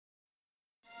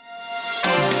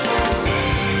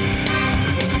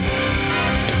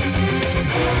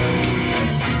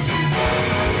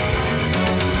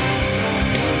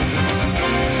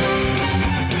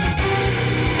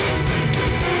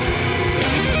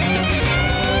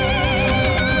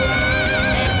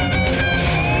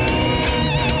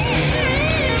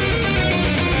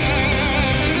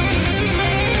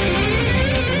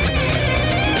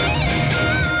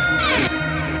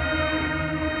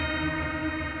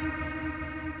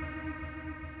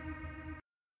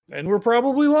And we're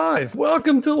probably live.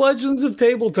 Welcome to Legends of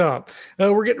Tabletop.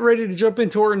 We're getting ready to jump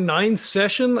into our 9th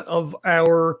session of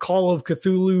our Call of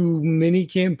Cthulhu mini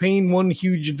campaign, One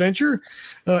Huge Adventure.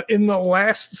 In the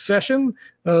last session,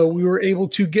 we were able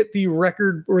to get the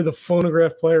record, or the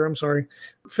phonograph player,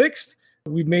 fixed.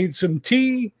 We made some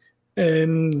tea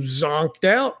and zonked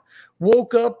out.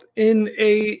 Woke up in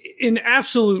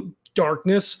absolute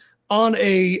darkness on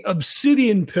a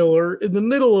obsidian pillar in the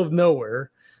middle of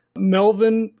nowhere.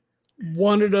 Melvin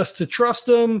wanted us to trust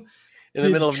him. In the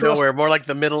middle of nowhere, more like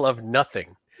the middle of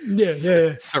nothing.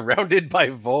 Yeah. Surrounded by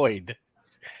void.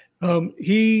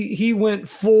 He went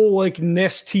full like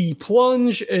Nestea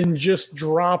plunge and just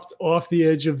dropped off the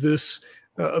edge of this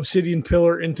obsidian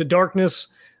pillar into darkness.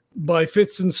 By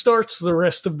fits and starts, the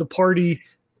rest of the party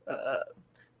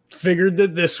figured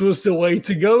that this was the way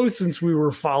to go since we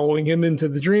were following him into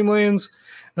the Dreamlands.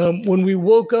 When we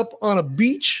woke up on a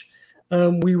beach,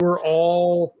 we were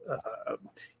all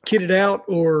kitted out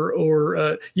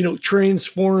or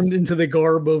transformed into the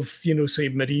garb of, say,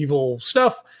 medieval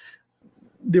stuff.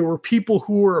 There were people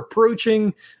who were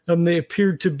approaching. They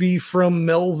appeared to be from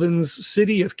Melvin's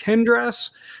city of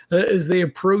Kendras. As they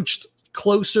approached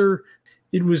closer,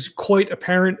 it was quite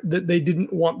apparent that they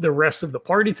didn't want the rest of the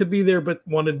party to be there, but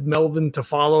wanted Melvin to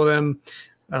follow them.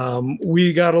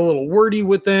 We got a little wordy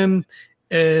with them,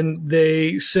 and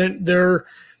they sent their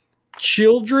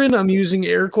children, I'm using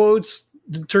air quotes,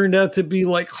 turned out to be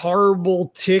like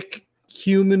horrible tick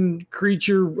human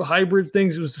creature hybrid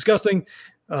things. It was disgusting.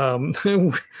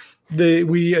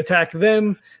 We attacked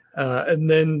them, and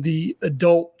then the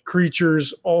adult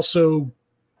creatures also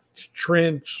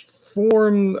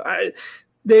transformed.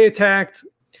 They attacked.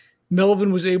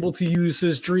 Melvin was able to use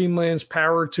his Dreamland's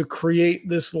power to create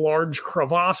this large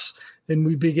crevasse, and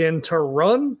we began to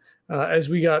run. As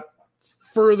we got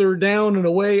further down and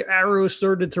away, arrows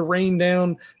started to rain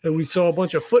down, and we saw a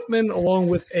bunch of footmen along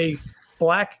with a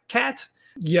black cat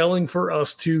yelling for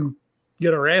us to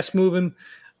get our ass moving.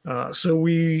 So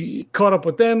we caught up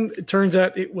with them. It turns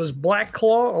out it was Black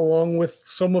Claw along with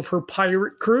some of her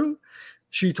pirate crew.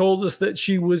 She told us that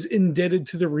she was indebted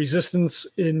to the resistance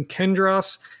in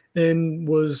Kendras and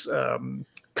was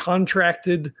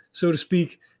contracted, so to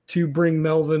speak, to bring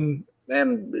Melvin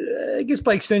and I guess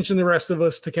by extension the rest of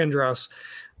us to Kendras.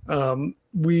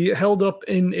 We held up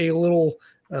in a little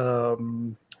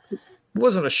it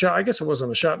wasn't a shop. I guess it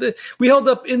wasn't a shop. We held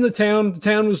up in the town. The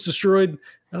town was destroyed.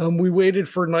 We waited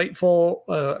for nightfall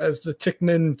as the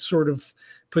Tickmen sort of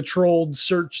patrolled,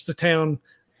 searched the town.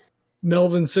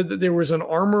 Melvin said that there was an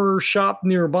armor shop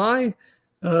nearby.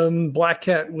 Black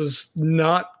Cat was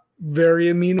not very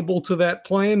amenable to that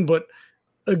plan, but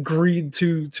agreed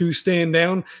to stand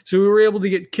down. So we were able to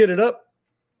get kitted up.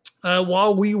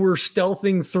 While we were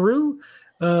stealthing through,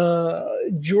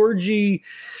 Georgie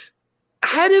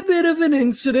had a bit of an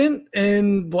incident,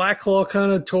 and Blacklaw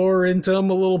kind of tore into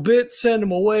him a little bit, sent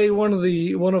him away. One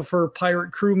of her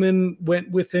pirate crewmen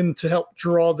went with him to help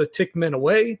draw the Tickmen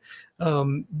away.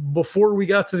 Before we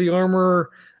got to the armor,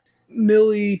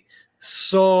 Millie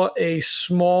saw a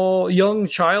small young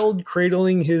child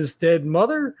cradling his dead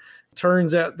mother.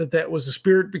 Turns out that was a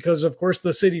spirit because, of course,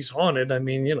 the city's haunted. I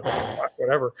mean,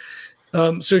 whatever.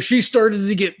 So she started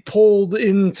to get pulled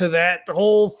into that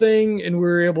whole thing, and we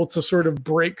were able to sort of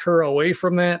break her away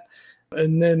from that.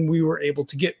 And then we were able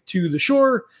to get to the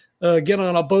shore, get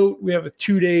on a boat. We have a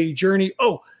 2-day journey.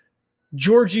 Oh,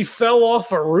 Georgie fell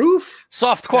off a roof.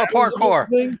 Softcore parkour.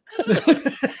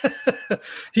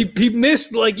 He missed,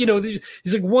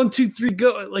 he's like 1, 2, 3,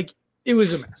 go. Like, it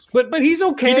was a mess. But he's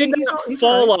okay. He didn't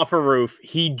fall off a roof.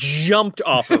 He jumped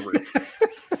off a roof.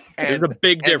 There's a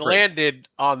big difference. And landed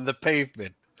on the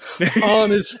pavement. On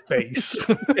his face.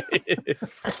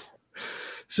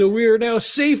 So we are now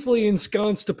safely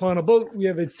ensconced upon a boat. We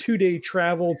have a 2-day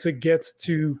travel to get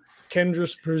to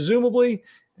Kendras, presumably.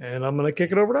 And I'm going to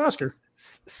kick it over to Oscar.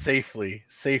 Safely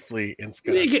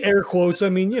ensconced. You get air quotes. I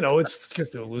mean, it's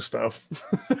Cthulhu stuff.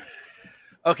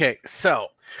 Okay, so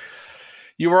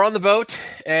you were on the boat,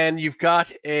 and you've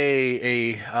got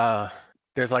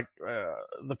there's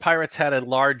the pirates had a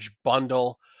large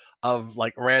bundle of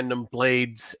like random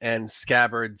blades and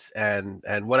scabbards and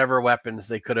whatever weapons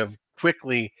they could have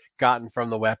quickly gotten from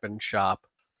the weapon shop.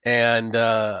 And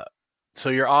so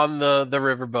you're on the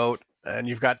riverboat, and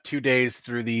you've got 2 days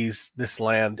through this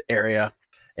land area.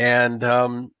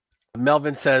 And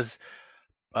Melvin says,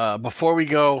 before we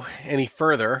go any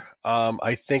further,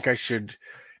 I think I should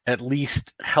at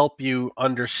least help you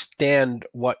understand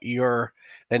what your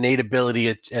innate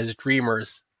ability as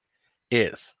dreamers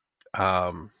is.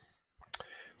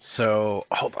 So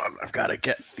hold on, I've got to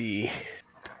get the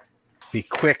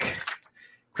quick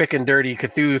Quick and Dirty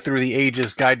Cthulhu Through the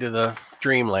Ages Guide to the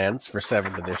Dreamlands for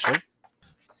 7th edition.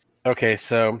 Okay,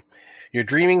 so your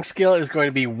dreaming skill is going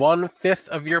to be 1/5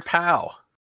 of your POW.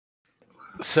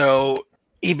 So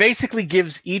he basically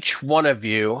gives each one of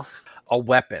you a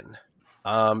weapon.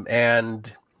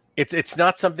 And it's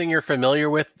not something you're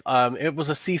familiar with. It was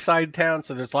a seaside town,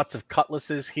 so there's lots of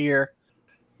cutlasses here.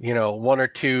 1 or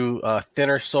 2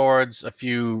 thinner swords, a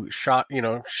few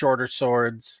shorter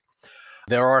swords.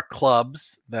 There are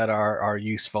clubs that are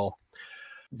useful.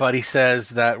 But he says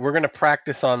that we're going to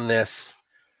practice on this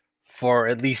for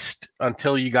at least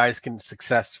until you guys can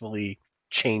successfully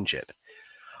change it.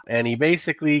 And he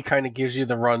basically kind of gives you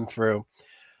the run through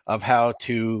of how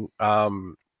to,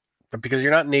 because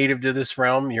you're not native to this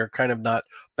realm, you're kind of not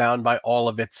bound by all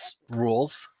of its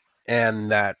rules.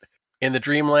 And that in the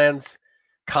Dreamlands,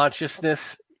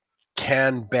 consciousness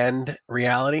can bend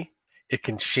reality. It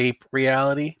can shape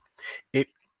reality. It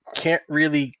can't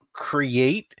really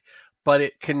create, but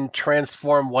it can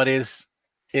transform what is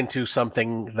into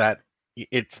something that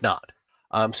it's not.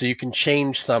 So you can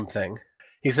change something.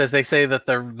 He says they say that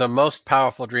the most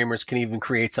powerful dreamers can even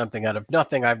create something out of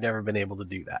nothing. I've never been able to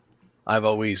do that. I've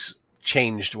always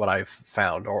changed what I've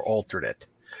found or altered it,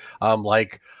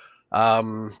 like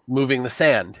moving the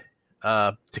sand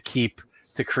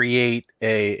to create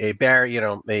a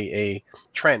barrier, a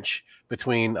trench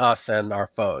between us and our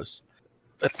foes.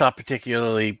 It's not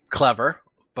particularly clever,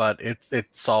 but it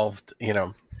solved.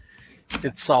 It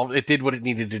did what it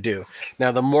needed to do.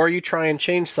 Now, the more you try and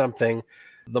change something,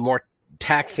 the more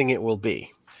taxing it will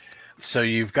be. So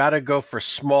you've got to go for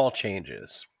small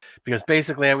changes, because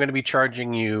basically I'm going to be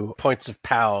charging you points of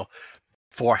POW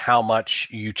for how much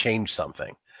you change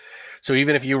something. So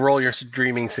even if you roll your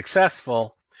dreaming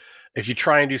successful, if you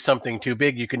try and do something too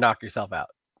big, you can knock yourself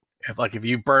out. If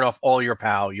you burn off all your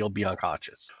POW, you'll be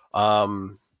unconscious.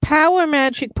 Power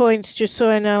magic points, just so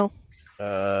I know.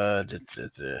 Hold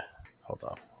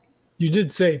on. You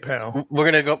did say POW.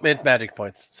 We're going to go magic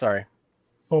points. Sorry.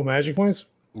 Oh, magic points?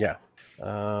 Yeah.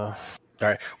 All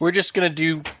right. We're just going to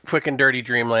do Quick and Dirty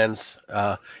Dreamlands.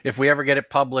 If we ever get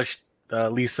it published,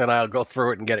 Lisa and I will go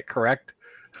through it and get it correct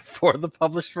for the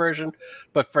published version.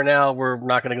 But for now, we're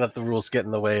not going to let the rules get in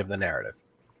the way of the narrative.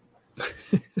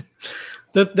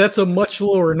 That's a much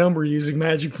lower number using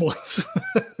magic points.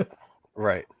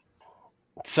 Right.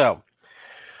 So,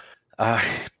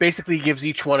 basically gives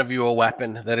each one of you a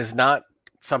weapon that is not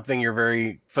something you're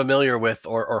very familiar with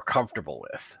or comfortable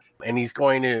with. And he's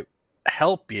going to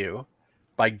help you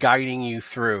by guiding you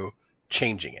through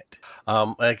changing it.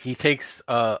 Like he takes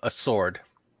a sword,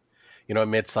 a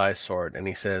mid-sized sword, and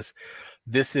he says,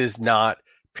 this is not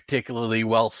particularly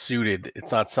well suited.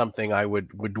 It's not something I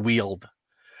would wield.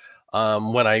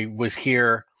 When I was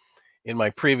here in my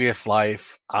previous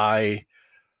life, I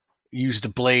used a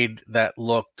blade that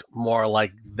looked more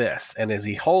like this. And as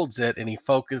he holds it and he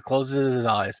closes his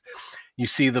eyes, you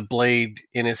see the blade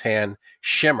in his hand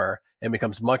shimmer and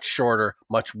becomes much shorter,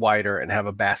 much wider, and have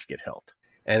a basket hilt.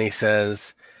 And he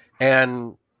says,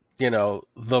 and,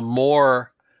 the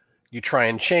more you try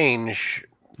and change,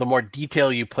 the more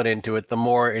detail you put into it, the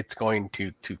more it's going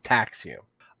to tax you.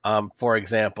 For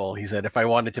example, he said, if I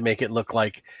wanted to make it look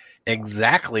like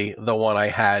exactly the one I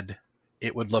had,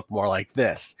 it would look more like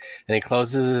this. And he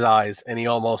closes his eyes and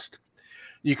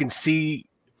you can see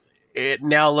it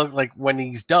now look like when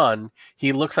he's done,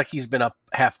 he looks like he's been up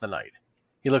half the night.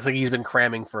 He looks like he's been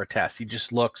cramming for a test. He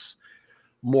just looks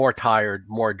more tired,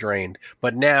 more drained.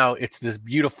 But now it's this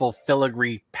beautiful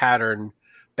filigree pattern,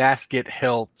 basket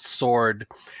hilt sword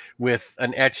with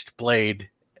an etched blade,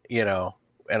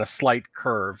 and a slight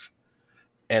curve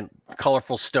and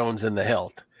colorful stones in the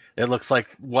hilt. It looks like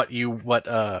what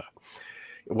a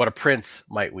prince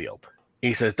might wield.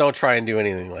 He says, don't try and do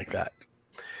anything like that.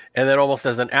 And then almost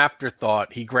as an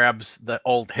afterthought, he grabs the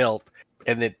old hilt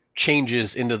and it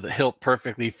changes into the hilt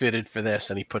perfectly fitted for this,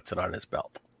 and he puts it on his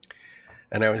belt.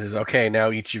 And everyone says, okay,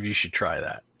 now each of you should try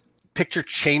that. Picture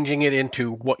changing it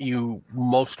into what you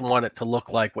most want it to look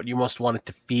like, what you most want it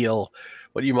to feel,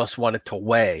 what you most want it to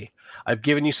weigh. I've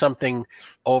given you something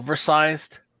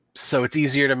oversized, so it's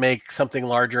easier to make something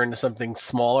larger into something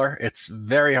smaller. It's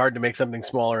very hard to make something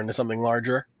smaller into something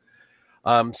larger.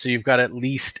 So you've got at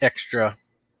least extra,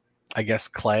 I guess,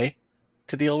 clay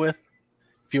to deal with,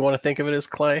 if you want to think of it as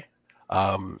clay.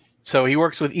 So he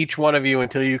works with each one of you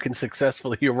until you can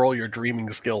successfully roll your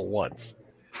dreaming skill once.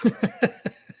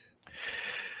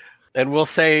 And we'll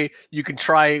say you can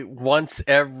try once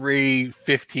every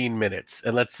 15 minutes.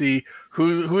 And let's see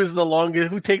who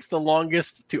takes the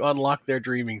longest to unlock their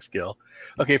dreaming skill.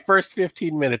 Okay, first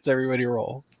 15 minutes, everybody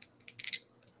roll.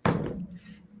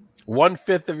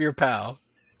 1/5 of your POW.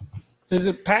 Is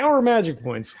it POW or magic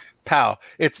points? POW.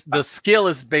 It's the skill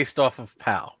is based off of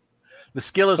POW. The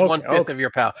skill is 1/5 of your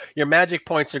POW. Your magic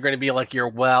points are going to be like your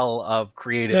well of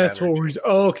creative. That's energy. what we're.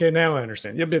 Oh, okay, now I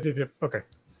understand. Yep. Okay,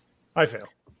 I fail.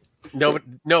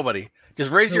 Nobody.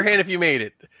 Just raise your hand if you made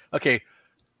it. Okay.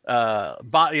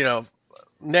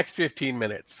 Next 15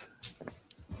 minutes.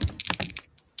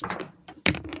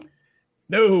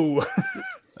 No.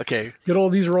 Okay. Get all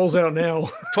these rolls out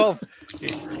now.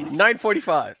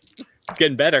 9:45. It's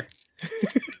getting better.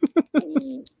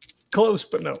 Close,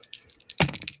 but no.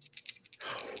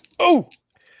 Oh.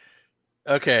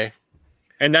 Okay.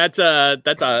 And that's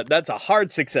a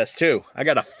hard success too. I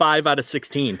got a 5 out of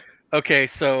 16. Okay,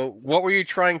 so what were you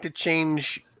trying to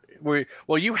change? Didn't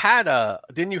you have a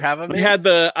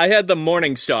mace? I had the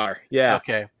Morning Star. Yeah.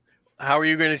 Okay. How are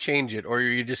you going to change it, or are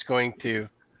you just going to?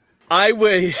 I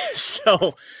would.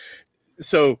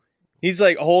 So he's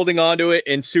like holding onto it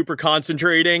and super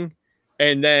concentrating,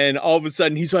 and then all of a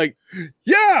sudden he's like,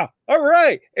 "Yeah, all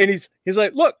right," and he's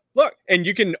like, "Look," and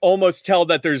you can almost tell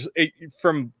that there's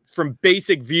from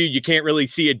basic view you can't really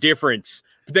see a difference.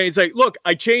 But then he's like, "Look,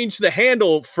 I changed the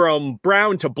handle from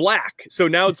brown to black, so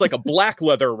now it's like a black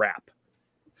leather wrap.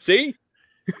 See?"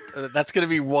 That's going to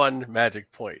be 1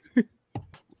 magic point.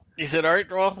 He said, "All right,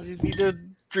 well, you need to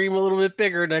dream a little bit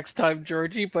bigger next time,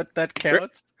 Georgie, but that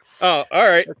counts." Oh, all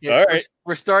right. Okay, all right.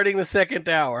 We're starting the second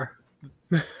hour.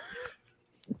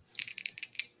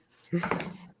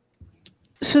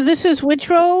 So this is which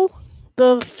roll?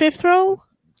 The 5th roll?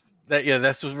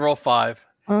 That's roll 5.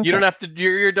 Okay. You don't have to.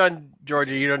 You're done,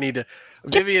 Georgie. You don't need to.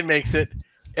 Vivian makes it,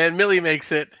 and Millie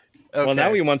makes it. Okay. Well,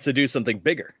 now he wants to do something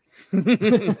bigger.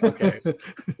 Okay.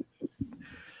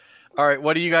 All right.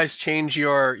 What do you guys change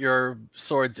your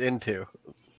swords into?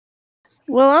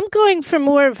 Well, I'm going for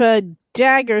more of a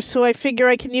dagger, so I figure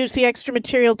I can use the extra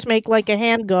material to make like a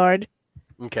handguard.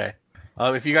 Okay.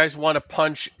 If you guys want to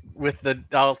punch with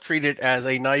I'll treat it as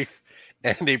a knife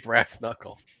and a brass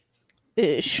knuckle.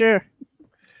 Sure.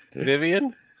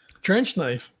 Vivian? Trench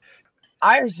knife.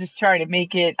 I was just trying to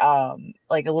make it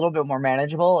like a little bit more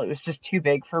manageable. It was just too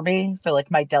big for me. So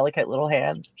like my delicate little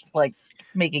hands, just like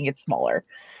making it smaller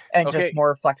and just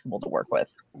more flexible to work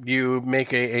with. You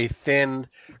make a thin,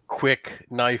 quick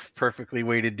knife perfectly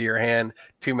weighted to your hand,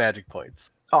 2 magic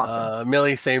points. Awesome.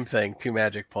 Millie, same thing, 2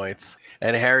 magic points.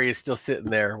 And Harry is still sitting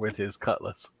there with his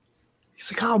cutlass.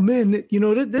 He's like, "Oh man,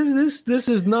 this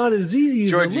is not as easy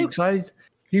as Georgie. it looks."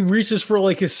 He reaches for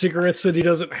like his cigarettes that he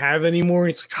doesn't have anymore.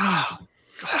 He's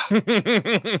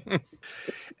like,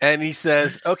 And he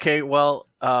says, "Okay, well,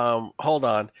 hold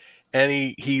on." And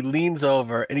he leans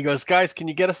over and he goes, "Guys, can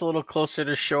you get us a little closer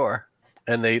to shore?"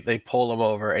 And they pull him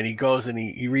over, and he goes and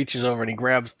he reaches over and he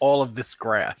grabs all of this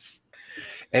grass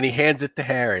and he hands it to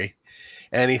Harry,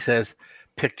 and he says,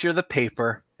 "Picture the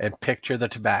paper and picture the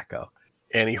tobacco."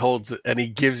 And he holds it and he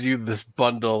gives you this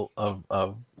bundle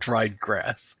of dried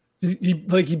grass.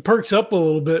 he perks up a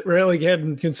little bit, right? Like he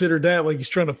hadn't considered that. Like he's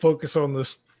trying to focus on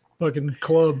this fucking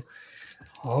club.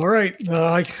 All right,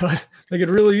 I could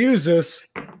really use this.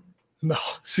 No,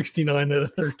 69 out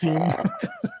of 13.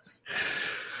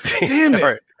 Damn it! All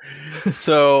right.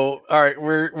 So, all right,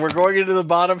 we're going into the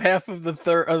bottom half of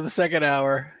the second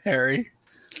hour, Harry.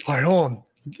 All right, hold on.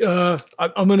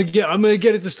 I'm gonna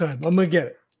get it this time. I'm gonna get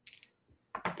it.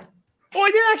 Oh,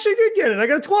 I actually did get it. I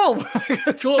got 12. I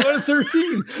got 12 out of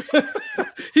 13.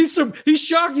 He's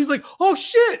shocked. He's like, "Oh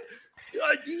shit!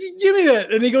 Give me that!"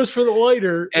 And he goes for the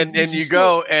lighter. And you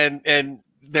go and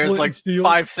there's Flint like and steel.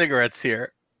 5 cigarettes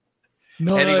here.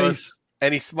 Nice.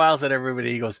 And he smiles at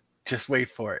everybody. He goes, "Just wait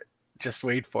for it. Just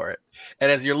wait for it."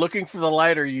 And as you're looking for the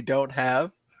lighter you don't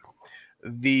have,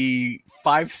 the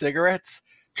 5 cigarettes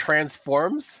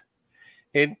transforms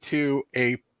into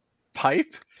a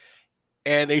pipe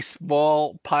and a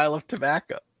small pile of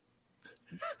tobacco.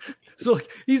 So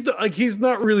he's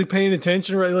not really paying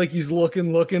attention, right? Like he's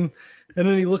looking, and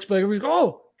then he looks back and he's,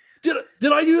 "Oh, did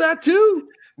I do that too?"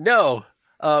 No,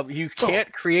 you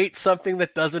can't create something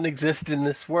that doesn't exist in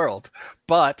this world.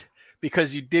 But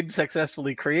because you did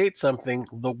successfully create something,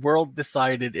 the world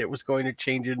decided it was going to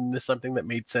change it into something that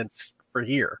made sense for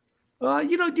here.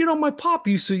 My pop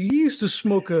used to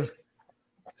smoke a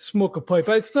pipe.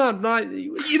 It's not.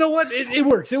 You know what? It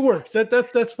works. It works.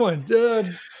 That's fine.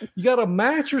 You got a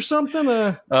match or something?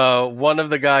 One of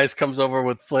the guys comes over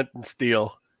with flint and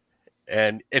steel,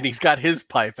 and he's got his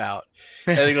pipe out,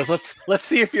 and he goes, "Let's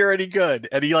see if you're any good."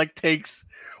 And he like takes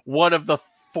one of the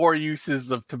 4 uses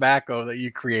of tobacco that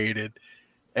you created,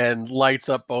 and lights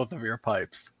up both of your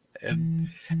pipes, and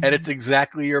it's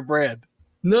exactly your brand.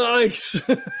 Nice.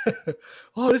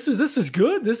 Oh, this is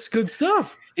good. This is good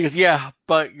stuff. He goes, yeah,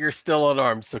 but you're still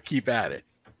unarmed, so keep at it.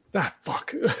 Ah,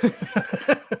 fuck.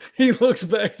 He looks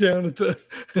back down at the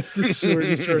sword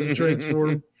he's trying to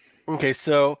transform. Okay,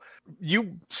 so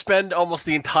you spend almost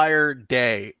the entire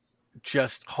day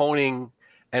just honing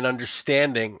and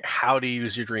understanding how to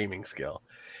use your dreaming skill.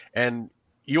 And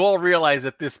you all realize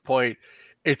at this point,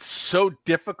 it's so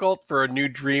difficult for a new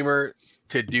dreamer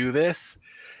to do this.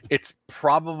 It's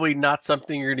probably not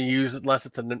something you're going to use unless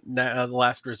it's a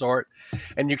last resort.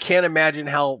 And you can't imagine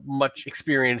how much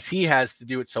experience he has to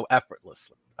do it so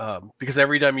effortlessly. Because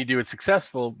every time you do it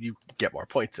successful, you get more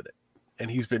points in it.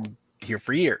 And he's been here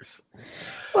for years.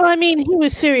 Well, I mean, he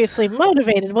was seriously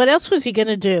motivated. What else was he going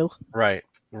to do? Right.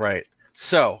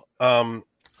 So,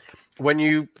 when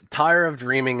you tire of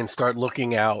dreaming and start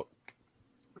looking out,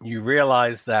 you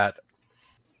realize that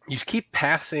you keep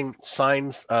passing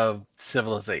signs of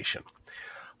civilization.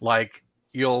 Like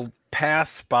you'll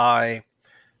pass by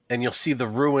and you'll see the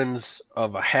ruins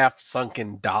of a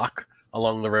half-sunken dock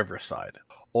along the riverside.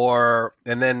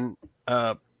 And then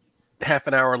half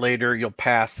an hour later, you'll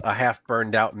pass a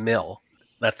half-burned out mill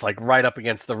that's like right up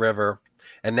against the river.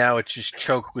 And now it's just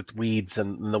choked with weeds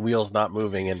and the wheel's not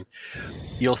moving. And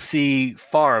you'll see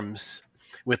farms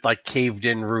with like caved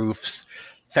in roofs,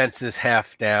 fences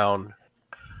half down.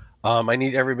 I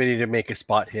need everybody to make a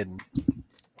spot hidden.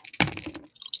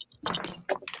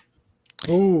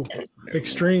 Oh,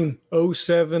 extreme.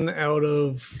 07 out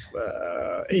of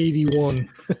 81.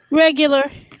 Regular.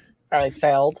 Probably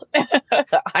failed.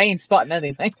 I ain't spotting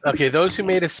anything. Okay, those who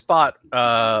made a spot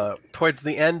towards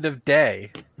the end of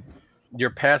day,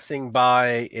 you're passing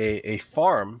by a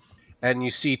farm and you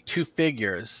see two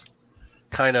figures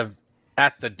kind of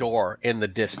at the door in the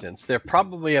distance. They're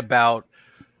probably about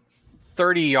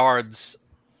 30 yards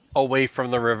away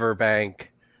from the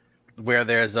riverbank where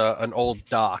there's an old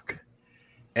dock,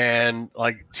 and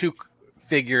like two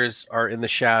figures are in the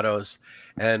shadows,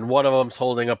 and one of them's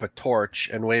holding up a torch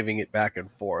and waving it back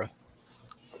and forth.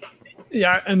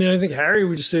 Yeah, I mean, I think Harry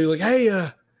would just say like,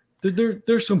 "Hey,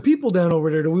 there's some people down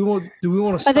over there. Do we want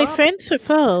to stop?" Are they friends or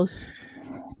foes?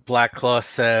 Black Claw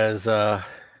says,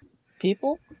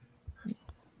 People?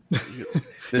 Yeah,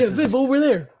 Viv, over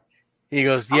there. He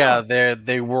goes, yeah,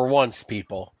 they were once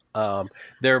people.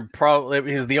 They're probably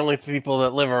because the only people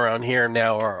that live around here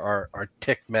now are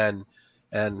tick men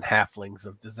and halflings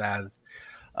of Dazad.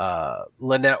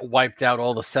 Lynette wiped out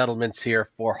all the settlements here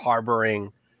for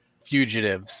harboring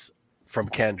fugitives from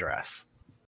Kendras.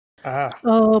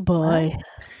 Oh boy.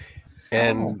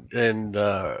 And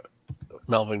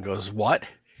Melvin goes, what?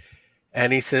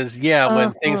 And he says, yeah,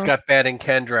 when things got bad in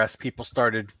Kendras, people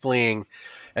started fleeing,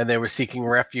 and they were seeking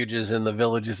refuges in the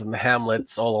villages and the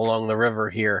hamlets all along the river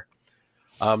here.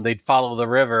 They'd follow the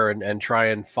river and try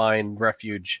and find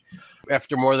refuge.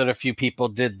 After more than a few people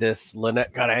did this,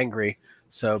 Lynette got angry,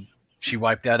 so she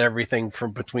wiped out everything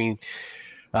from between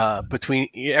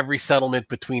every settlement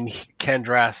between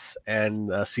Kendras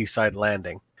and Seaside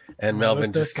Landing. And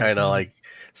Melvin just kind of like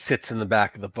sits in the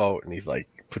back of the boat, and he's like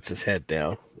puts his head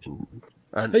down.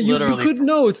 And hey, you couldn't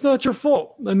know. It's not your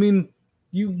fault. I mean,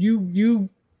 you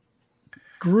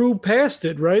grew past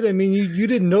it, right? I mean, you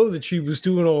didn't know that she was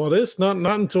doing all of this. Not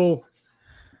until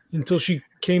she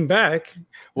came back.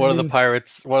 One of the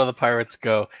pirates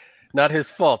go, not his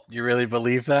fault. You really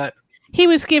believe that? He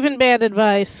was given bad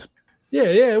advice.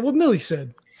 Yeah. What Millie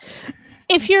said.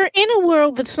 If you're in a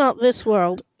world that's not this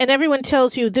world, and everyone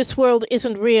tells you this world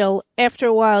isn't real, after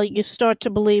a while you start to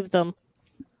believe them.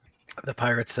 The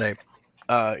pirates say,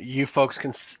 you folks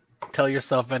can tell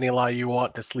yourself any lie you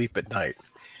want to sleep at night.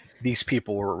 These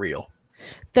people were real.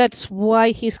 That's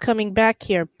why he's coming back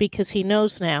here, because he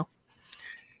knows now.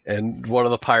 And one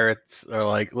of the pirates are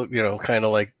like, kind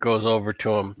of like goes over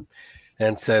to him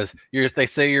and says, they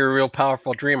say you're a real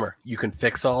powerful dreamer. You can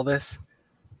fix all this?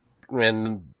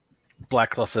 And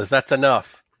Blacklaw says, that's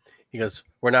enough. He goes,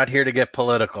 we're not here to get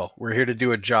political. We're here to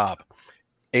do a job.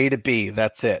 A to B,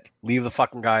 that's it. Leave the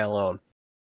fucking guy alone.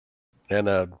 And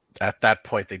at that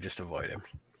point, they just avoid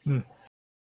him.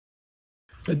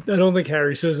 I don't think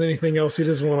Harry says anything else. He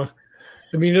doesn't want to.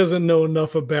 I mean, he doesn't know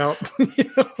enough about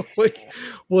like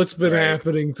what's been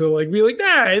happening to like be like,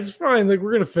 nah, it's fine. Like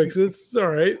we're gonna fix it. It's all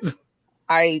right.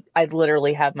 I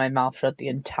literally have my mouth shut the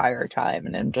entire time,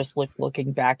 and I'm just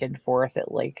looking back and forth at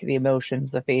like the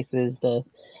emotions, the faces, the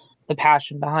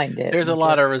passion behind it. There's a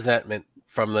lot of resentment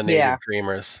from the native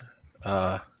dreamers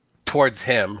towards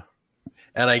him,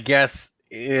 and I guess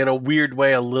in a weird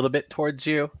way, a little bit towards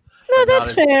you. No,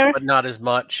 that's fair, but not as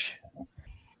much.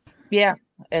 Yeah,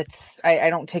 I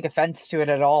don't take offense to it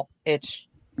at all.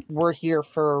 We're here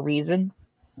for a reason,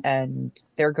 and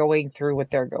they're going through what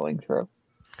they're going through.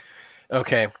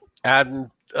 Okay. And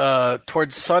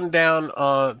towards sundown,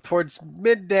 towards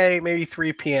midday, maybe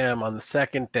 3 p.m. on the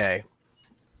second day,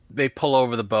 they pull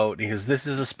over the boat. He goes, "This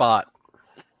is the spot."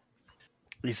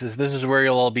 He says, "This is where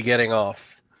you'll all be getting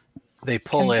off." They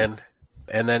pull in,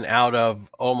 and then out of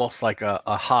almost like a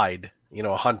hide,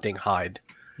 a hunting hide,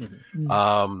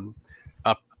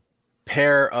 a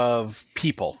pair of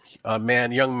people,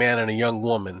 young man and a young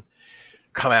woman,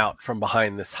 come out from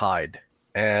behind this hide.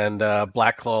 And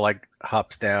Blackclaw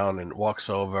hops down and walks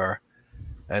over,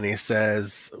 and he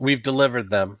says, "We've delivered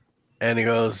them." And he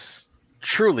goes,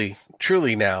 "Truly,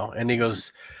 truly now." And he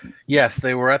goes, "Yes,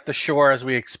 they were at the shore as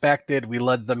we expected. We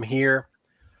led them here.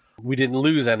 We didn't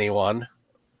lose anyone,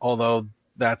 although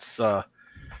that's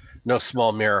no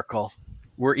small miracle.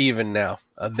 We're even now.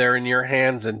 They're in your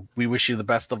hands, and we wish you the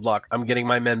best of luck. I'm getting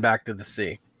my men back to the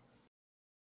sea."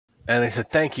 And they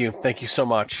said, thank you so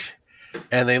much."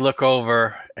 And they look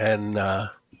over, and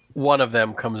one of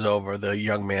them comes over, the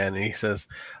young man, and he says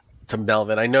to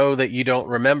Melvin, "I know that you don't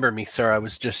remember me, sir. I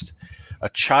was just a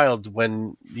child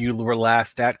when you were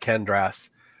last at Kendras.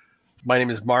 My name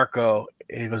is Marco."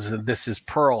 He goes, "This is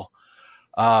Pearl.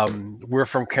 We're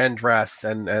from Kendras,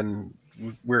 and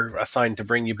we're assigned to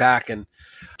bring you back and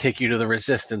take you to the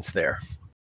resistance there."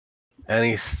 And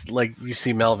he's like, you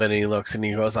see Melvin, and he looks, and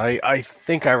he goes, I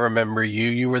think I remember you.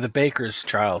 You were the baker's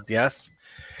child, yes?"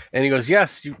 And he goes,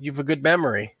 "Yes, you've a good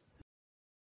memory."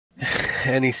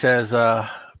 And he says,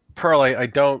 "Pearl, I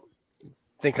don't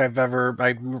think I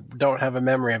don't have a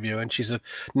memory of you." And she said,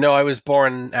 "No, I was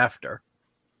born after.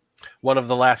 One of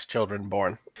the last children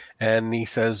born." And he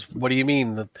says, "What do you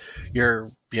mean?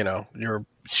 You're,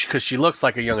 because she looks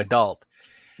like a young adult."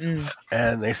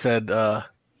 And they said,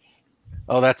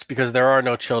 "Oh, that's because there are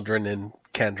no children in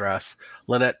Kendras.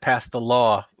 Lynette passed a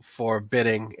law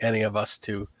forbidding any of us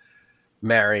to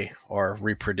marry or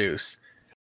reproduce."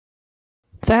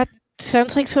 That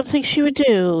sounds like something she would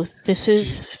do. This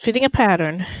is fitting a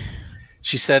pattern.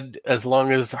 She said as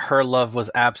long as her love was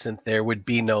absent, there would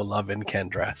be no love in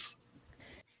Kendras.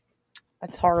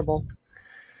 That's horrible.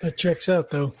 That checks out,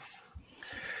 though.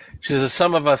 She says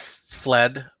some of us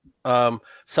fled.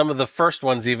 Some of the first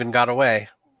ones even got away.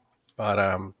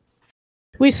 But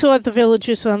we saw the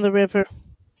villages on the river.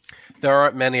 There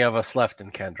aren't many of us left in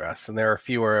Kendras, and there are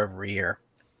fewer every year.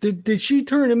 Did she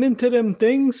turn him into them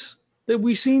things that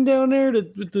we seen down there?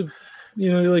 That with the,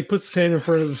 he puts his hand in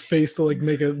front of his face to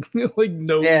make a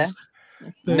nose. Yeah.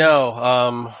 Thing.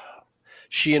 No,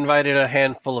 she invited a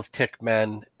handful of tick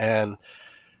men, and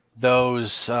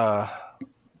those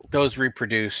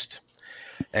reproduced,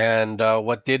 and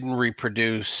what didn't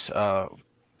reproduce,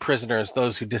 prisoners,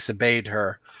 those who disobeyed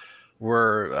her,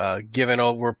 were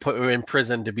put in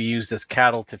prison to be used as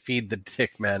cattle to feed the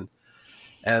tick men,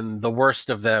 and the worst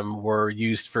of them were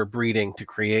used for breeding to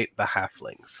create the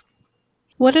halflings.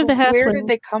 What are the halflings? Where did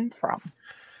they come from?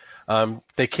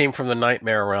 They came from the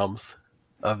nightmare realms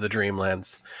of the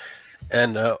Dreamlands,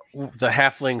 and the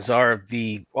halflings are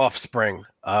the offspring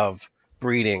of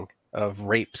breeding, of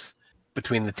rapes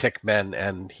between the tick men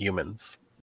and humans.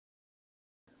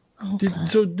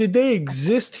 Did they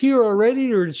exist here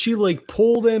already, or did she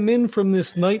pull them in from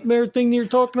this nightmare thing you're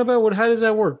talking about? How does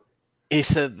that work? He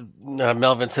said,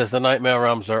 Melvin says the nightmare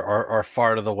realms are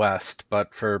far to the west,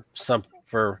 but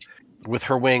with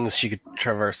her wings, she could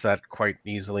traverse that quite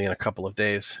easily in a couple of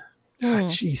days.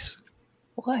 Jeez.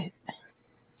 What?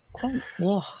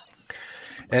 Oh,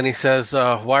 and he says,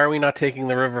 "Why are we not taking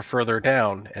the river further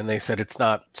down?" And they said, "It's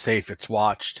not safe. It's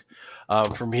watched.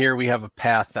 From here, we have a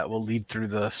path that will lead through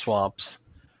the swamps,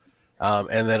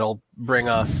 and that'll bring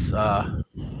us, to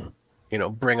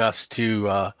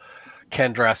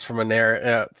Kendras from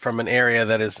an area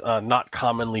that is not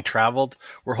commonly traveled.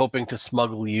 We're hoping to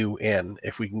smuggle you in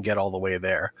if we can get all the way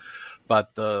there,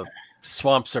 but the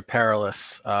swamps are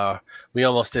perilous. We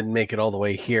almost didn't make it all the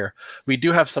way here. We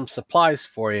do have some supplies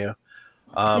for you.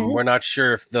 We're not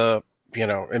sure if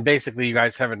and basically you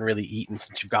guys haven't really eaten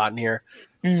since you've gotten here.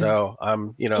 So,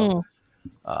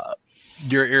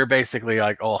 you're basically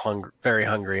all hungry, very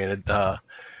hungry. And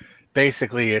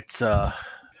basically it's a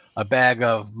bag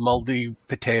of moldy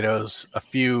potatoes, a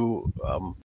few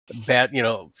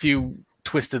few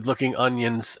twisted looking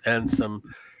onions, and some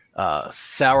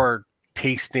sour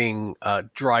tasting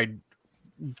dried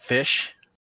fish.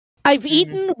 I've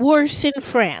eaten worse in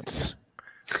France.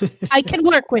 I can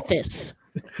work with this.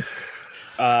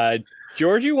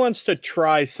 Georgie wants to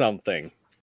try something.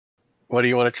 What do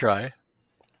you want to try?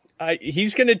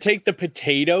 He's going to take the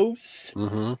potatoes,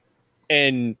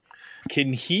 and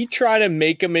can he try to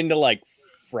make them into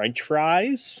French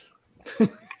fries?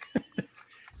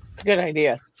 Good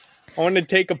idea. I want to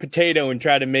take a potato and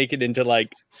try to make it into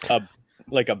like a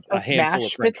handful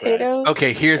of French fries.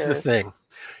 Okay, here's the thing.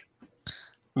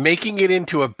 Making it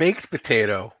into a baked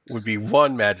potato would be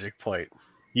 1 magic point.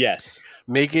 Yes.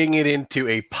 Making it into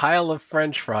a pile of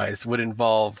French fries would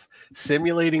involve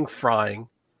simulating frying,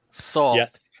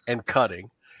 salt, and cutting.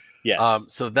 Yes.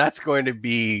 So that's going to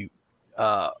be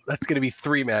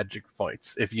 3 magic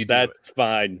points if you do it. That's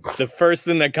fine. The first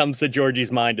thing that comes to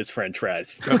Georgie's mind is French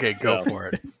fries. Okay, go for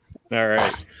it. All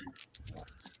right.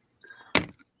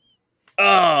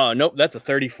 Oh, nope, that's a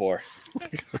 34.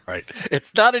 Right.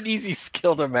 It's not an easy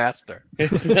skill to master.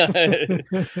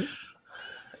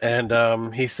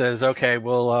 And he says, "Okay,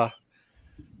 we'll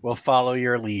follow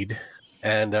your lead."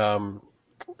 And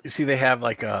you see, they have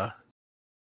like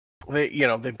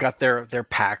they've got their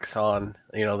packs on.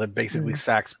 They're basically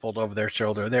sacks pulled over their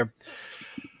shoulder. They're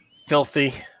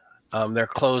filthy. Their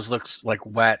clothes looks like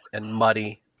wet and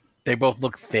muddy. They both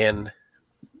look thin,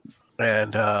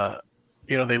 and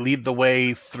they lead the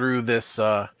way through this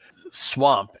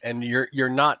swamp. And you're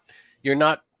not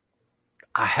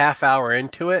a half hour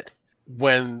into it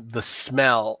when the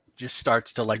smell just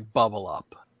starts to like bubble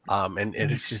up, and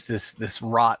it's just this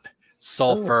rot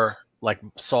sulfur, like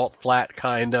salt flat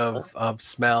kind of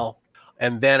smell.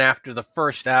 And then after the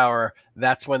first hour,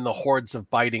 that's when the hordes of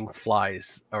biting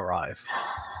flies arrive.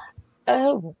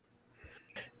 Oh.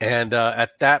 And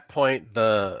at that point,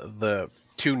 the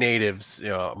 2 natives,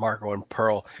 Marco and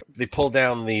Pearl, they pull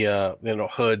down the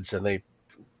hoods and they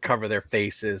cover their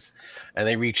faces, and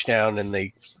they reach down and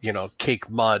they cake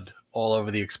mud all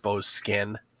over the exposed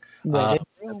skin. I'll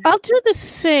do the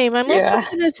same. I'm also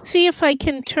going to see if I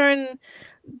can turn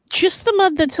just the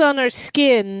mud that's on our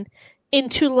skin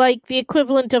into like the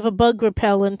equivalent of a bug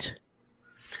repellent.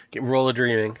 Roll a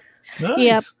dreaming. Nice.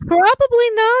 Yeah, probably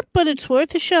not, but it's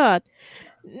worth a shot.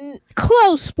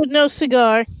 Close, but no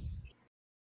cigar.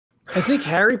 I think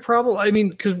Harry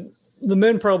because the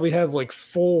men probably have like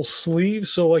full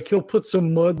sleeves, so like he'll put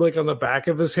some mud like on the back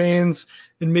of his hands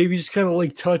and maybe just kind of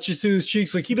like touch it to his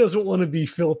cheeks. Like he doesn't want to be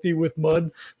filthy with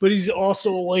mud, but he's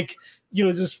also like,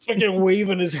 just fucking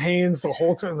waving his hands the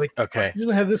whole time. Like, okay, you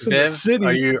don't have this in the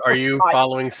city. Are you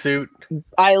following suit?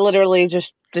 I literally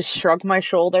just shrug my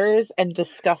shoulders and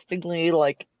disgustingly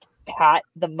like pat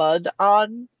the mud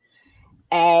on,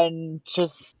 and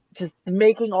just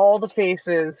making all the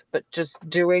faces, but just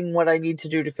doing what I need to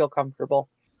do to feel comfortable.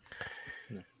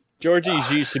 Georgie's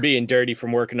used to being dirty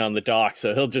from working on the dock,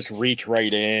 so he'll just reach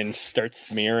right in, start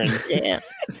smearing. Yeah.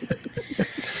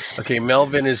 Okay,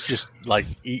 Melvin is just like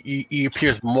he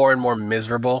appears more and more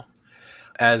miserable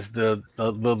as the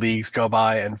leagues go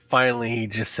by, and finally he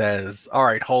just says, "All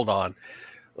right, hold on,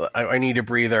 I need a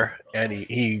breather," and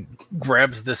he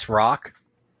grabs this rock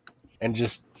and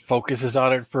just focuses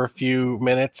on it for a few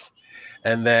minutes,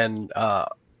 and then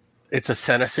it's a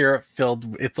senna syrup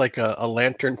filled. It's like a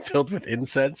lantern filled with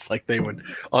incense, like they would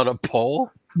on a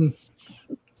pole.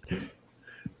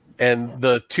 And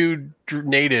the 2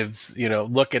 natives,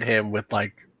 look at him with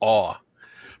like awe,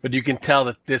 but you can tell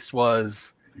that this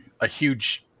was a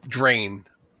huge drain.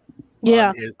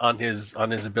 On his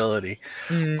ability,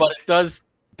 but it does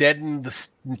deaden the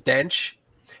stench,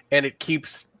 and it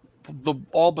keeps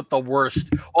all but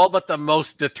the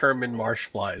most determined marsh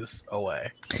flies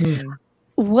away.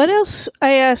 What else,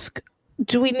 I ask,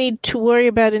 do we need to worry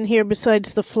about in here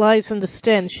besides the flies and the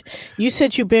stench? You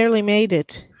said you barely made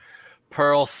it.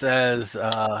 Pearl says,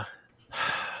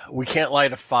 "We can't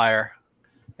light a fire,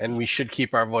 and we should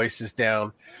keep our voices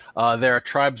down. There are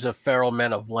tribes of feral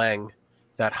men of Leng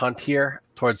that hunt here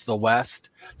towards the west.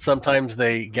 Sometimes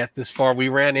they get this far. We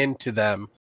ran into them,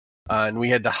 and we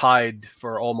had to hide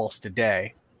for almost a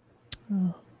day."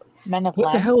 Men of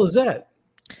What the hell is that?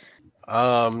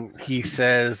 He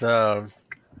says,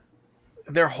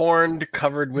 they're horned,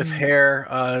 covered with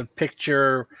hair.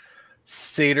 Picture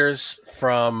satyrs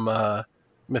from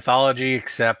mythology,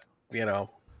 except a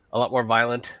lot more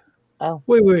violent. Oh,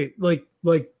 wait,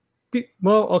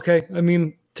 well, okay. I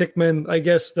mean, Tickmen. I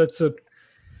guess that's a.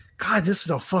 God, this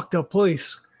is a fucked up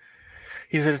place.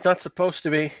 He says it's not supposed to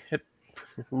be.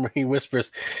 He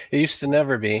whispers, "It used to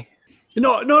never be."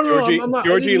 No. I'm not,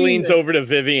 Georgie leans over to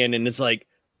Vivian and is like,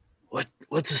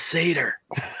 "What's a satyr?"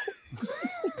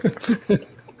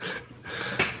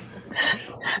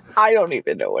 I don't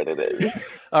even know what it is.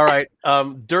 All right.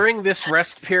 During this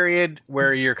rest period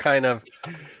where you're kind of,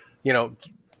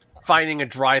 finding a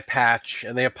dry patch,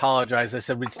 and they apologize. They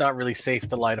said it's not really safe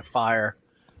to light a fire.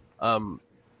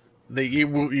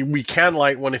 We can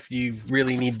light one if you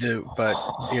really need to, but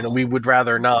we would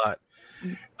rather not.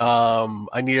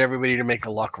 I need everybody to make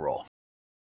a luck roll.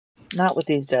 Not with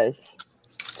these dice.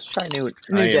 Try new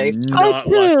I day. am not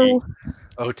Oh,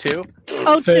 lucky. 02?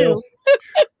 Oh, Fail.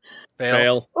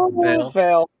 Fail. Fail.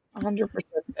 Fail. 100%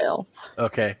 fail.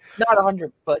 Okay. Not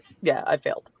 100, but yeah, I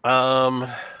failed.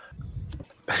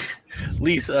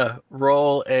 Lisa,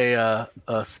 roll a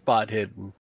spot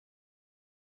hidden.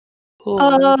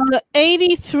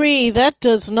 83. That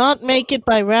does not make it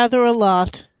by rather a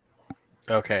lot.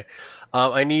 Okay.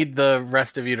 I need the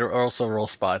rest of you to also roll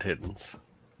spot hiddens.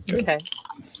 Okay.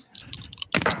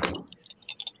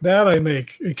 That I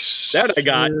make. That I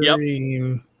got, yep.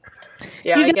 Extreme.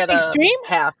 Yeah, You I got get a extreme?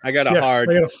 half. I got a Yes, hard.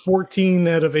 I got a 14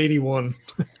 out of 81.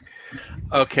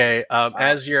 Okay.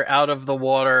 As you're out of the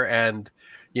water and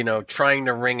trying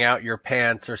to wring out your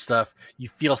pants or stuff, you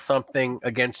feel something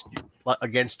against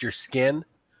your skin,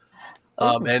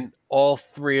 and all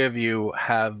three of you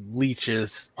have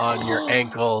leeches on your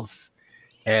ankles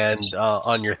and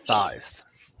on your thighs.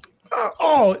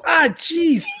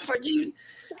 Jeez.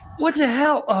 What the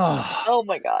hell? Oh, Oh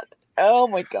my god. Oh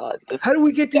my god. how do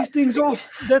we get these things off?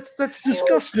 That's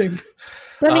disgusting.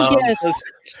 Let me Um, guess. Let's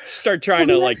start trying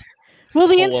to like. Will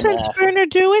the pull 'em incense off. burner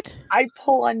do it? I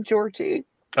pull on Georgie.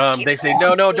 They say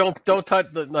no, don't touch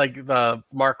the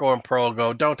Marco and Pearl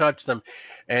go, don't touch them,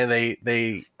 and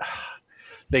they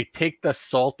take the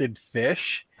salted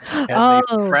fish and they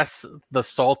press the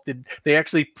salted. They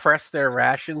actually press their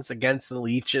rations against the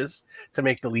leeches to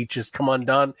make the leeches come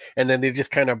undone, and then they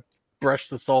just kind of brush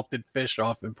the salted fish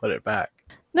off and put it back.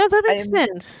 No, that makes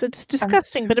sense. It's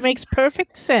disgusting, but it makes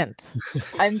perfect sense.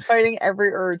 I'm fighting every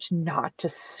urge not to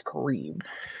scream.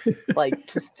 Like,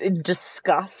 just in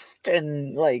disgust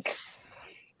and, like,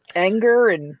 anger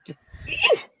and just.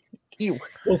 Ew.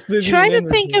 Well, Try to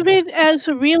think of it as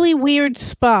a really weird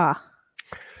spa.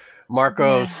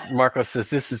 Marco says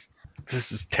this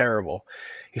is terrible.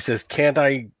 He says, "Can't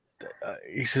I?"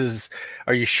 He says,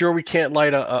 "Are you sure we can't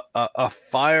light a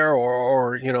fire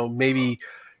or maybe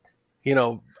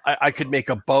I could make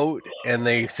a boat?" And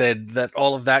they said that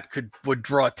all of that would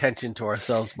draw attention to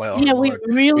ourselves by our Yeah, we Lord.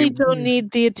 really don't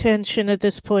need the attention at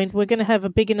this point. We're going to have a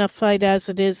big enough fight as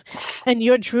it is, and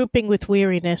you're drooping with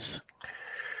weariness.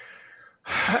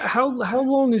 How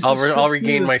long is I'll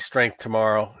regain my strength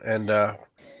tomorrow, and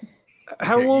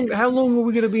how long are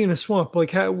we going to be in a swamp?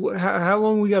 Like how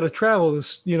long we got to travel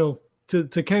this to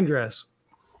Kendras?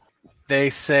 they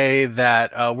say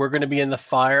that we're going to be in the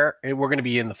fire. We're going to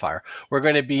be in the fire. We're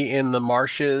going to be in the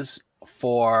marshes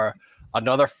for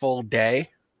another full day,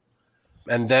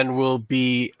 and then we'll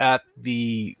be at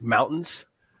the mountains.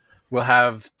 We'll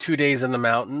have 2 days in the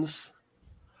mountains,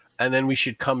 and then we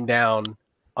should come down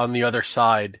on the other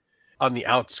side, on the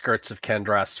outskirts of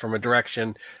Kendras, from a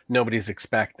direction nobody's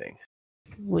expecting.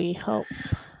 We hope.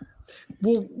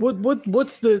 Well,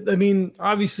 what's the? I mean,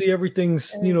 obviously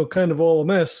everything's kind of all a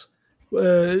mess.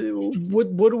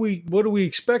 What do we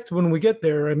expect when we get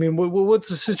there? I mean, what's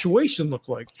the situation look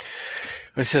like?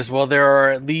 It says, well, there are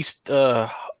at least a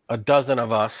dozen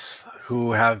of us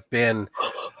who have been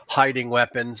hiding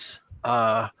weapons.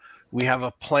 We have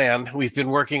a plan. We've been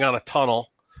working on a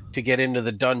tunnel to get into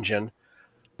the dungeon.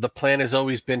 The plan has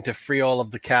always been to free all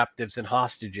of the captives and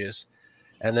hostages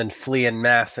and then flee en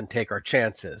masse and take our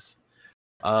chances.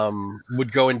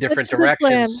 Would go in different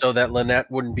directions so that Lynette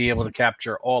wouldn't be able to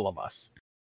capture all of us.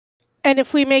 And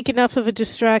if we make enough of a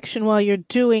distraction while you're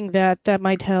doing that, that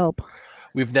might help.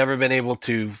 We've never been able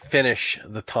to finish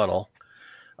the tunnel,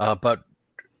 and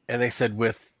they said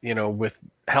with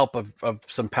help of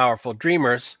some powerful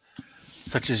dreamers,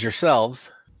 such as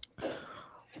yourselves.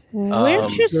 We're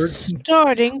just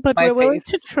starting, but we're willing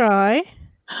to try.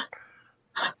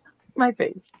 My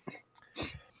face.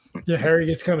 Yeah, Harry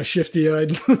gets kind of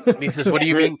shifty-eyed. He says, "What do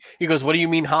you mean?" He goes, "What do you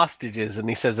mean hostages?" And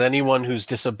he says, "Anyone who's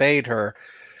disobeyed her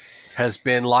has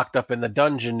been locked up in the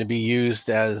dungeon to be used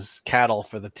as cattle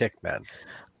for the Tickmen."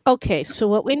 Okay, so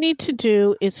what we need to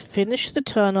do is finish the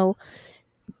tunnel,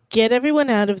 get everyone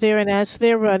out of there, and as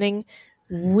they're running,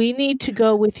 we need to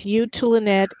go with you to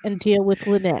Lynette and deal with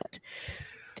Lynette.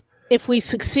 If we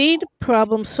succeed,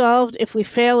 problem solved. If we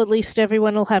fail, at least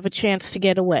everyone will have a chance to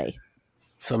get away.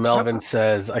 So Melvin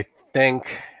says, "I think,"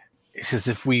 he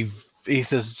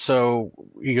says, so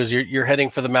he goes, you're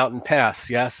heading for the mountain pass,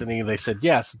 yes? And they said,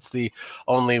 yes, it's the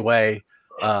only way,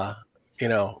 to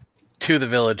the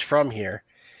village from here.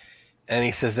 And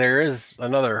he says, there is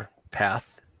another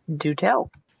path. Do tell.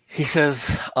 He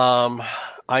says,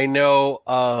 I know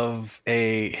of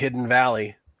a hidden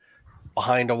valley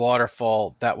behind a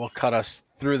waterfall that will cut us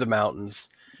through the mountains.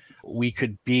 We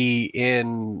could be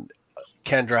in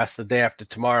Kendras the day after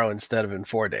tomorrow instead of in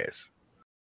 4 days.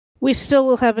 We still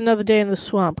will have another day in the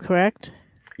swamp, correct?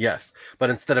 Yes,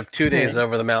 but instead of 2 days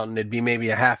over the mountain, it'd be maybe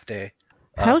a half day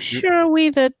How sure are we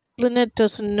that Lynette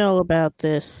doesn't know about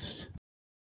this?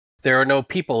 There are no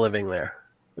people living there.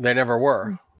 There never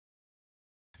were.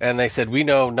 And they said, we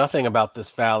know nothing about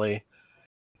this valley.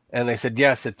 And they said,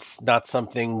 yes, it's not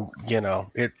something,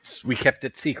 we kept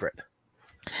it secret.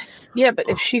 Yeah, but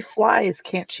if she flies,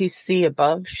 can't she see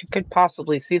above? She could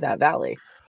possibly see that valley.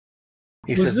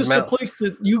 Was this a place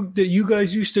that you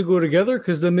guys used to go together?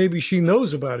 Because then maybe she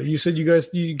knows about it. You said you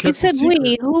kept it said it secret.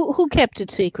 we. Who kept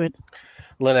it secret?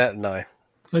 Lynette and I.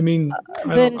 I mean,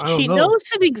 then she knows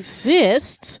it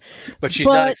exists. But she's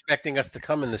not expecting us to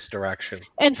come in this direction.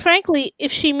 And frankly,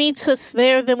 if she meets us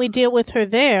there, then we deal with her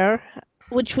there,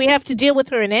 which we have to deal with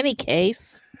her in any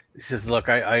case. He says, look,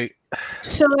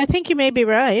 So I think you may be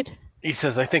right. He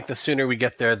says, I think the sooner we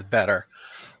get there, the better.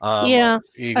 Yeah,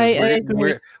 goes, I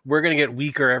agree. We're going to get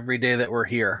weaker every day that we're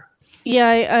here. Yeah,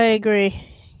 I agree.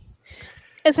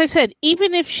 As I said,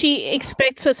 even if she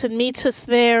expects us and meets us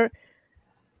there,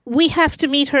 we have to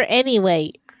meet her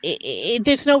anyway.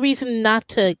 There's no reason not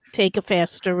to take a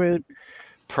faster route.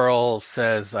 Pearl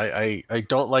says, I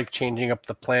don't like changing up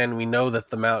the plan. We know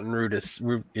that the mountain route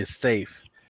is safe.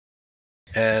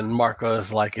 And Marco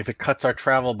is like, if it cuts our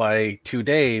travel by 2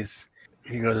 days,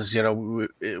 he goes,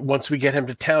 once we get him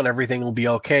to town, everything will be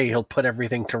okay. He'll put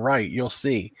everything to right. You'll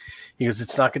see. He goes,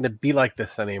 it's not going to be like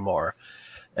this anymore.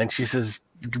 And she says,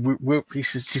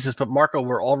 she says, but Marco,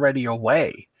 we're already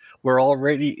away. We're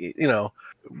already,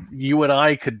 you and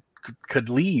I could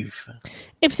leave.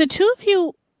 If the two of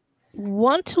you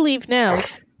want to leave now,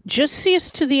 just see us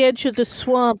to the edge of the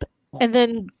swamp and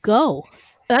then go.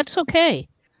 That's okay.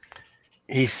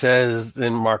 He says,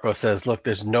 and Marco says, look,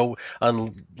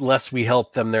 unless we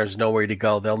help them, there's nowhere to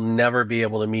go. They'll never be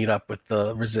able to meet up with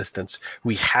the resistance.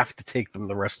 We have to take them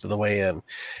the rest of the way in.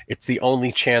 It's the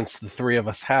only chance the three of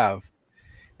us have.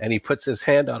 And he puts his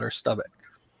hand on her stomach.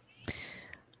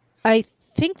 I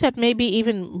think that may be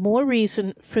even more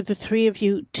reason for the three of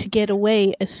you to get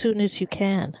away as soon as you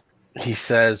can. He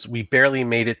says, we barely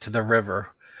made it to the river.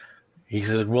 He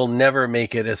says, we'll never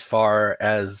make it as far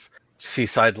as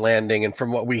Seaside Landing, and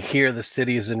from what we hear, the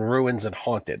city is in ruins and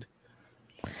haunted.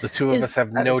 The two of us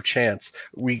have no chance.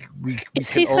 We is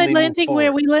Seaside Landing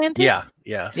where we landed? Yeah.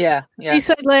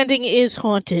 Seaside Landing is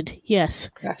haunted. Yes,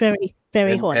 very,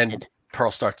 very haunted. And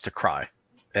Pearl starts to cry,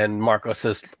 and Marco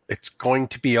says, "It's going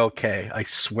to be okay. I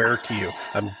swear to you,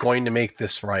 I'm going to make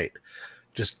this right.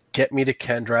 Just get me to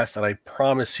Kendras, and I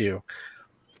promise you,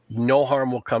 no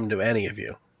harm will come to any of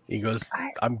you." He goes,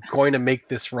 "I'm going to make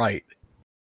this right."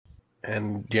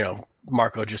 And,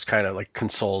 Marco just kind of like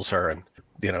consoles her and,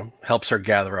 helps her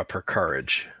gather up her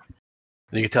courage.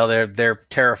 And you can tell they're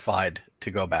terrified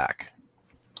to go back.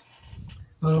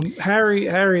 Harry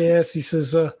asks, he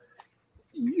says,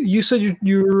 you said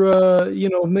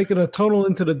you're making a tunnel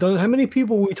into the dungeon. How many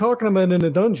people are we talking about in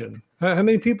the dungeon? How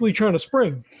many people are you trying to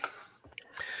spring?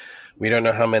 We don't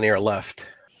know how many are left.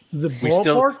 The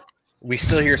ballpark? We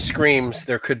still hear screams.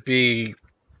 There could be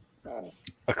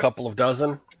a couple of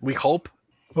dozen. We hope.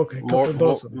 Okay, couple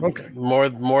dozen. Okay.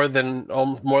 More than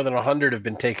 100 have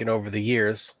been taken over the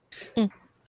years.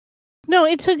 No,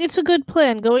 it's a good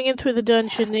plan. Going in through the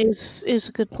dungeon is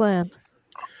a good plan.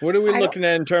 What are we looking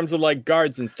at in terms of like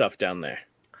guards and stuff down there?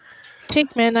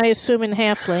 Tinkmen, I assume, and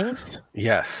halflings.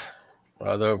 Yes,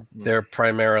 although they're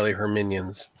primarily her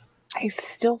minions. I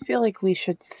still feel like we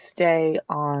should stay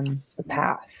on the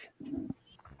path.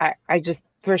 I just,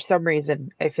 for some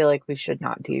reason, I feel like we should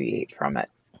not deviate from it.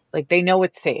 Like, they know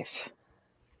it's safe.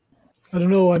 I don't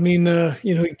know. I mean,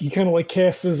 he kind of like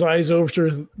casts his eyes over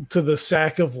to the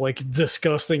sack of like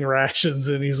disgusting rations,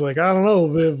 and he's like, I don't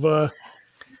know if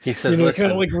he says, he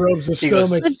kind of like rubs his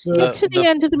stomach. Let's get to the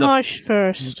end of the marsh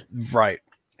first. Right.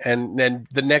 And then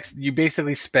you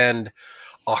basically spend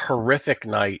a horrific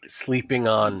night sleeping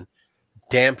on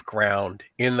damp ground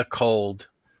in the cold,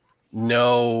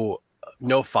 no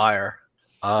fire.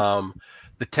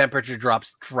 The temperature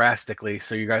drops drastically,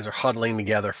 so you guys are huddling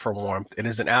together for warmth. It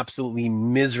is an absolutely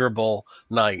miserable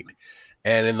night,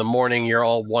 and in the morning, you're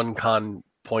all 1 con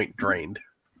point drained.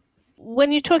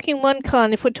 When you're talking 1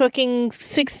 con, if we're talking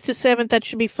 6th to 7th, that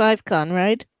should be 5 con,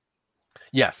 right?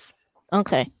 Yes.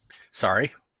 Okay.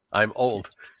 Sorry, I'm old.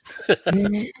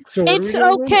 It's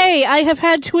okay. I have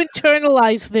had to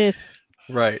internalize this.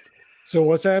 Right. So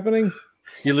what's happening?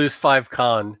 You lose 5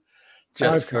 con.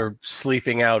 Just for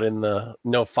sleeping out in the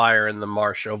no fire in the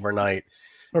marsh overnight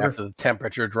after the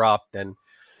temperature dropped, and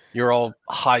you're all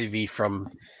hivey from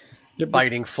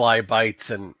biting fly bites,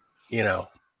 and you're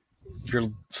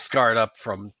scarred up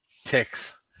from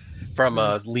ticks from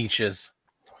leeches.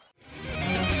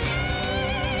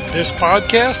 This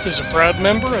podcast is a proud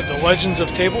member of the Legends of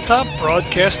Tabletop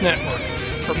Broadcast Network.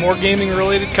 For more gaming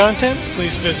related content,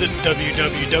 please visit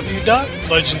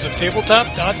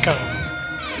www.legendsoftabletop.com.